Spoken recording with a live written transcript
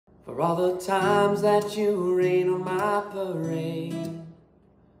For all the times that you rain on my parade,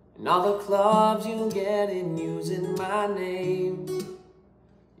 and all the clubs you get in using my name.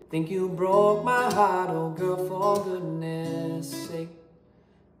 You think you broke my heart, oh girl, for goodness sake.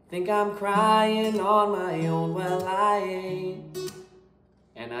 Think I'm crying on my own, well I ain't.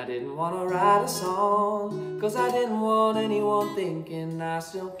 And I didn't want to write a song, 'cause I didn't want anyone thinking I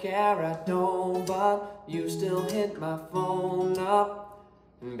still care, I don't. But you still hit my phone up,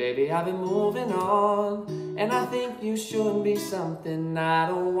 and baby, I've been moving on. And I think you should be something I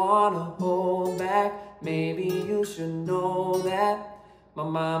don't want to hold back. Maybe you should know that my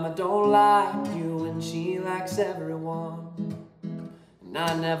mama don't like you and she likes everyone. And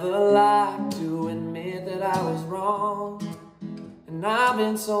I never liked to admit that I was wrong. And I've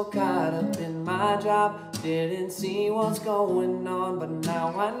been so caught up in my job, didn't see what's going on. But now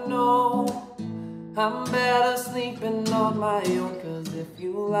I know I'm better sleeping on my own. 'Cause if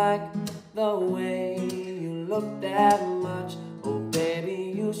you like the way you look that much, oh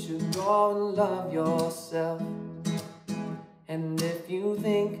baby, you should go and love yourself. And if you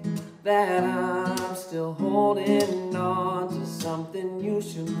think that I'm still holding on to something, you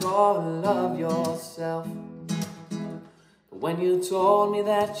should go and love yourself. But when you told me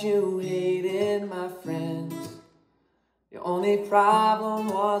that you hated my friends, your only problem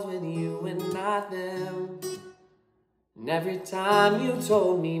was with you and not them. And every time you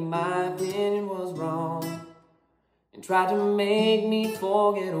told me my opinion was wrong, and tried to make me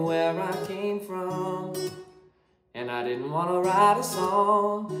forget where I came from. And I didn't want to write a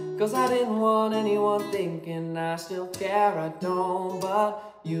song, 'cause I didn't want anyone thinking I still care, I don't. But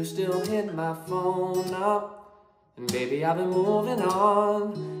you still hit my phone up, and baby, I've been moving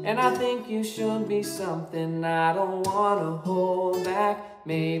on. And I think you should be something I don't want to hold back.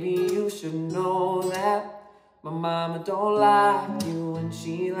 Maybe you should know that my mama don't like you and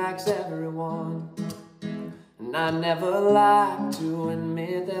she likes everyone. And I never liked to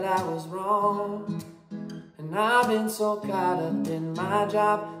admit that I was wrong. And I've been so caught up in my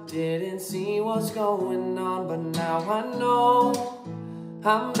job, didn't see what's going on. But now I know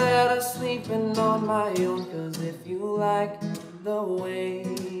I'm better sleeping on my own. 'Cause if you like the way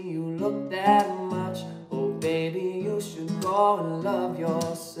you look that much, oh baby, you should go and love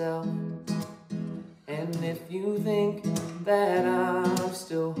yourself. And if you think that I'm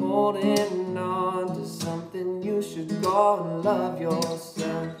still holding on to something, you should go and love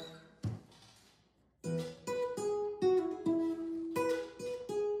yourself.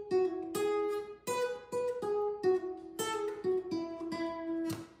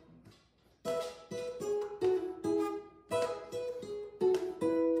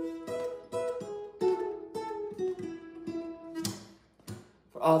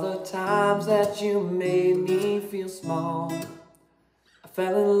 For all the times that you made me feel small, I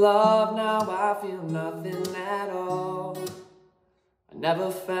fell in love, now I feel nothing at all. I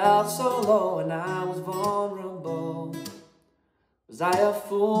never felt so low when I was vulnerable. Was I a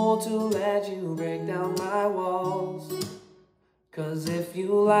fool to let you break down my walls? 'Cause if you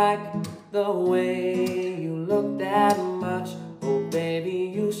like the way you look that much, oh baby,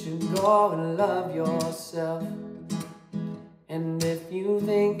 you should go and love yourself. And if you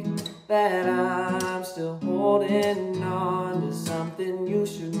think that I'm still holding on to something, you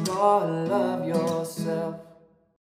should go and love yourself.